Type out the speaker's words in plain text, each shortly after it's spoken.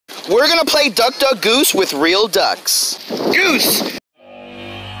We're gonna play Duck, Duck, Goose with real ducks. Goose!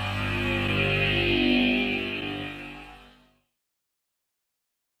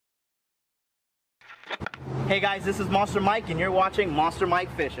 Hey guys, this is Monster Mike and you're watching Monster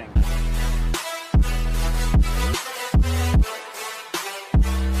Mike Fishing.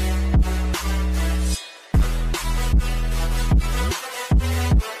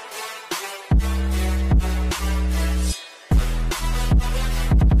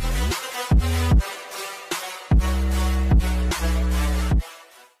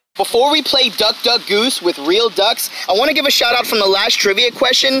 Before we play Duck, Duck, Goose with real ducks, I want to give a shout out from the last trivia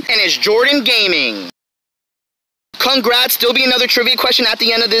question, and it's Jordan Gaming. Congrats, there'll be another trivia question at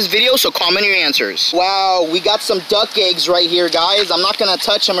the end of this video, so comment your answers. Wow, we got some duck eggs right here, guys. I'm not gonna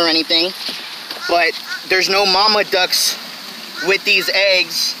touch them or anything, but there's no mama ducks with these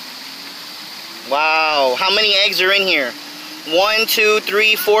eggs. Wow, how many eggs are in here? 1, 2,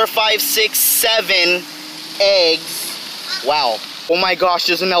 3, 4, 5, 6, 7 eggs. Wow. Oh my gosh,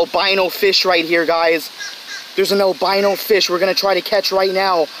 there's an albino fish right here, guys. There's an albino fish we're gonna try to catch right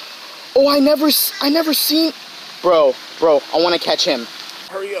now. Oh, I never seen... Bro, I wanna catch him.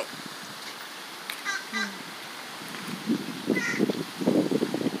 Hurry up.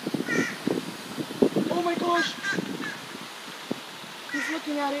 Oh my gosh. He's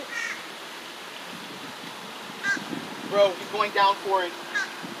looking at it. Bro, he's going down for it.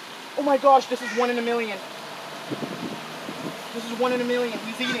 Oh my gosh, this is 1 in a million. This is 1 in a million.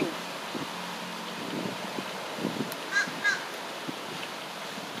 He's eating.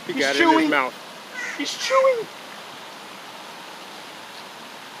 He got it in his mouth. He's chewing.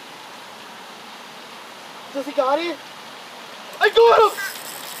 Does he got it? I got him!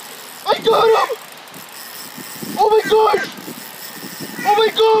 I got him! Oh my gosh! Oh my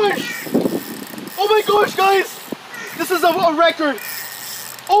gosh! Oh my gosh, guys! This is a record!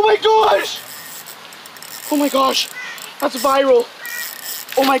 Oh my gosh! Oh my gosh! That's viral!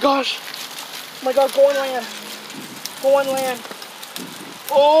 Oh my gosh! Oh my god, go on land! Go on land!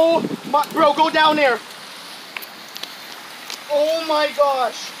 Oh my, bro, go down there! Oh my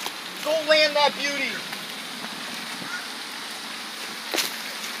gosh! Go land that beauty!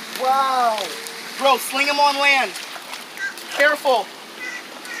 Wow! Bro, sling him on land! Careful!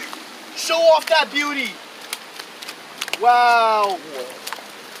 Show off that beauty! Wow!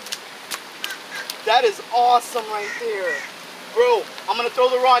 That is awesome right there. Bro, I'm gonna throw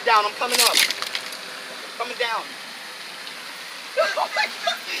the rod down. I'm coming up. Coming down. Oh my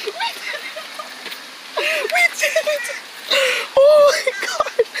god! We did it! Oh my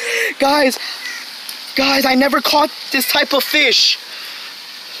god! Guys, I never caught this type of fish.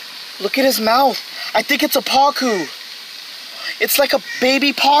 Look at his mouth. I think it's a pacu. It's like a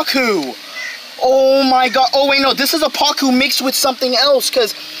baby pacu. Oh my god. Oh wait, no, this is a pacu mixed with something else,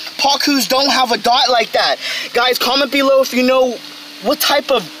 because pacus don't have a dot like that. Guys, comment below if you know what type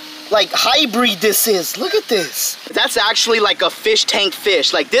of like hybrid this is. Look at this. That's actually like a fish tank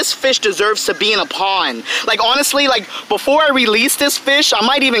fish. Like, this fish deserves to be in a pond. Like, honestly, like, before I release this fish, I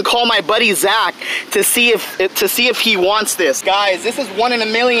might even call my buddy Zach to see if he wants this. Guys, this is 1 in a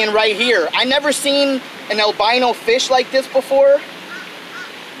million right here. I never seen an albino fish like this before.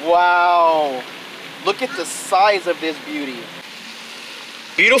 Wow. Look at the size of this beauty.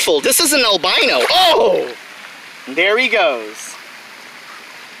 Beautiful. This is an albino. Oh! There he goes.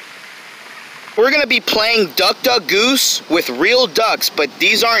 We're gonna be playing Duck, Duck, Goose with real ducks, but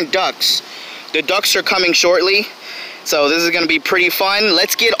these aren't ducks. The ducks are coming shortly, so this is gonna be pretty fun.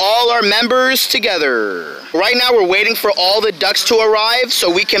 Let's get all our members together. Right now we're waiting for all the ducks to arrive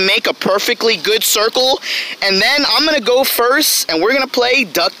so we can make a perfectly good circle, and then I'm gonna go first and we're gonna play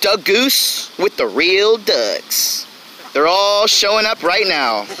Duck, Duck, Goose with the real ducks. They're all showing up right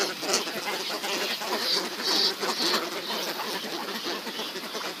now.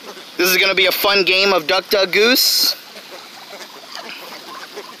 This is gonna be a fun game of Duck, Duck, Goose.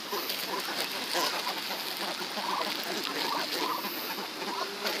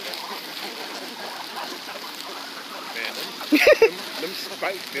 Them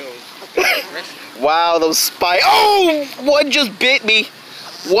spike bills. Wow, those spike. Oh! One just bit me.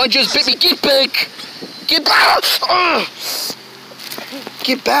 One just bit me. Get back! Get back!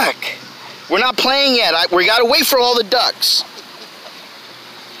 Get back. We're not playing yet. We gotta wait for all the ducks.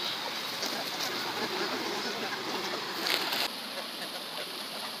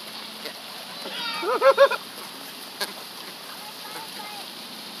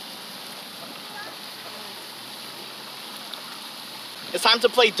 It's time to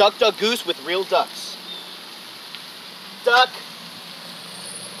play Duck, Duck, Goose with real ducks. Duck.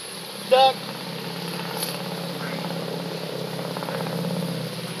 Duck.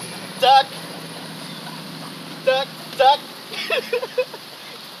 Duck. Duck, duck.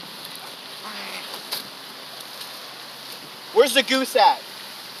 Where's the goose at?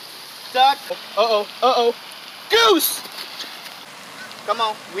 Duck. Uh-oh, uh-oh. Goose! Come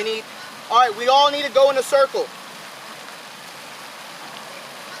on, we need... All right, we all need to go in a circle.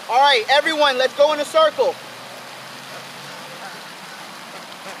 All right, everyone, let's go in a circle.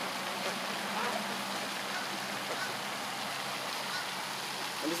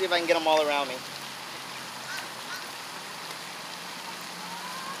 Let me see if I can get them all around me.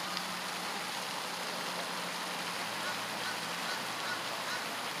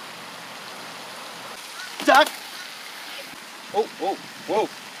 Duck. Oh, whoa, whoa,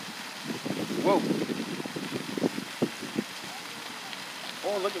 whoa.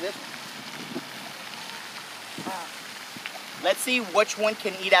 Oh, look at this. Let's see which one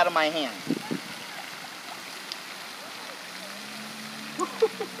can eat out of my hand.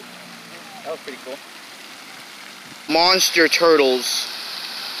 That was pretty cool. Monster turtles.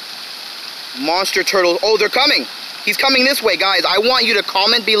 Monster turtles. Oh, they're coming. He's coming this way, guys. I want you to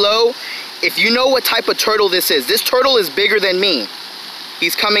comment below if you know what type of turtle this is. This turtle is bigger than me.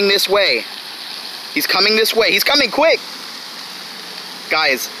 He's coming this way. He's coming this way. He's coming quick.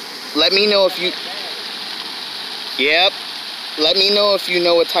 Guys, let me know if you... Yep. Let me know if you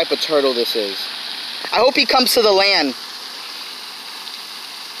know what type of turtle this is. I hope he comes to the land.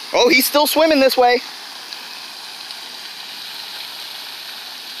 Oh, he's still swimming this way.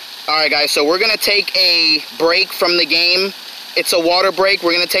 Alright guys, so we're going to take a break from the game. It's a water break.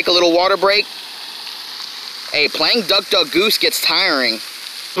 We're going to take a little water break. Hey, playing Duck, Duck, Goose gets tiring.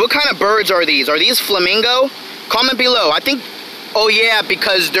 What kind of birds are these? Are these flamingo? Comment below. I think... Oh yeah,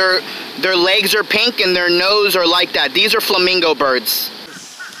 because their legs are pink and their nose are like that. These are flamingo birds. The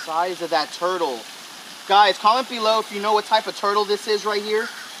size of that turtle. Guys, comment below if you know what type of turtle this is right here.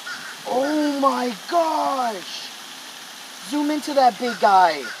 Oh my gosh. Zoom into that big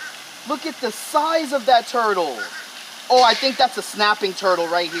guy. Look at the size of that turtle. Oh, I think that's a snapping turtle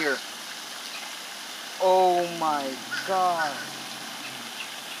right here. Oh my god.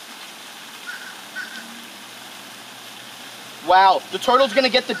 Wow, the turtle's gonna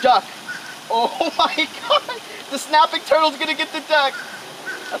get the duck. Oh my god, the snapping turtle's gonna get the duck.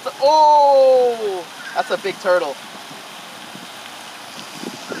 That's a, oh, that's a big turtle.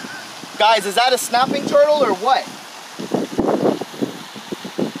 Guys, is that a snapping turtle or what?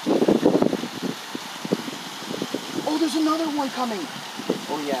 Oh, there's another one coming.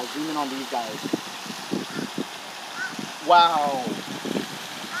 Oh yeah, zoom in on these guys. Wow.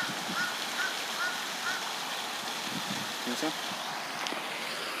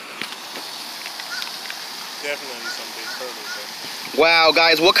 Definitely some big turtles. Wow,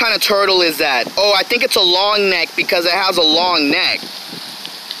 guys, what kind of turtle is that? Oh, I think it's a long neck because it has a long neck.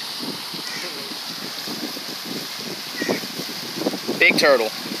 Big turtle.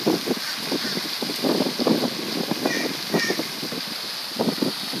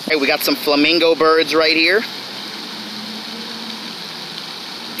 Hey, we got some flamingo birds right here.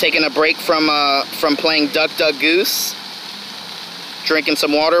 Taking a break from playing Duck, Duck, Goose. Drinking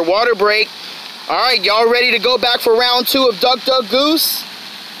some water. Water break. Alright, y'all ready to go back for round 2 of Duck, Duck, Goose?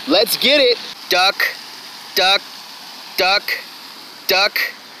 Let's get it. Duck, duck, duck, duck,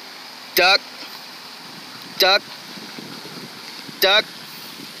 duck, duck, duck,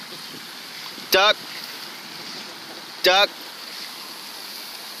 duck, duck,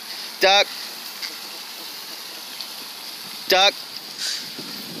 duck, duck,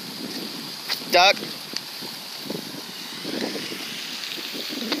 duck.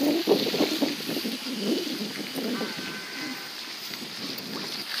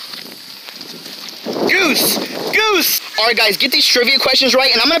 Goose! Goose! Alright guys, get these trivia questions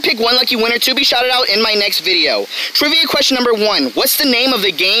right, and I'm going to pick one lucky winner to be shouted out in my next video. Trivia question number 1, what's the name of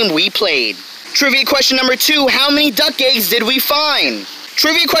the game we played? Trivia question number 2, how many duck eggs did we find?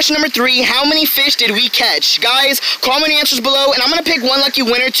 Trivia question number 3, how many fish did we catch? Guys, comment answers below, and I'm going to pick one lucky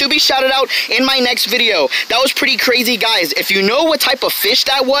winner to be shouted out in my next video. That was pretty crazy, guys. If you know what type of fish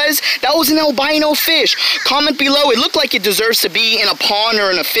that was an albino fish. Comment below. It looked like it deserves to be in a pond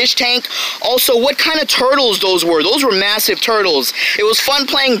or in a fish tank. Also, what kind of turtles those were? Those were massive turtles. It was fun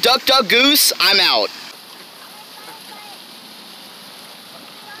playing Duck, Duck, Goose. I'm out.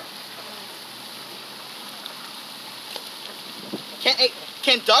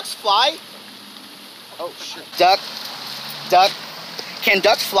 Can ducks fly? Oh, shit. Duck, duck. Can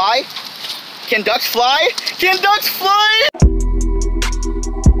ducks fly? Can ducks fly? Can ducks fly?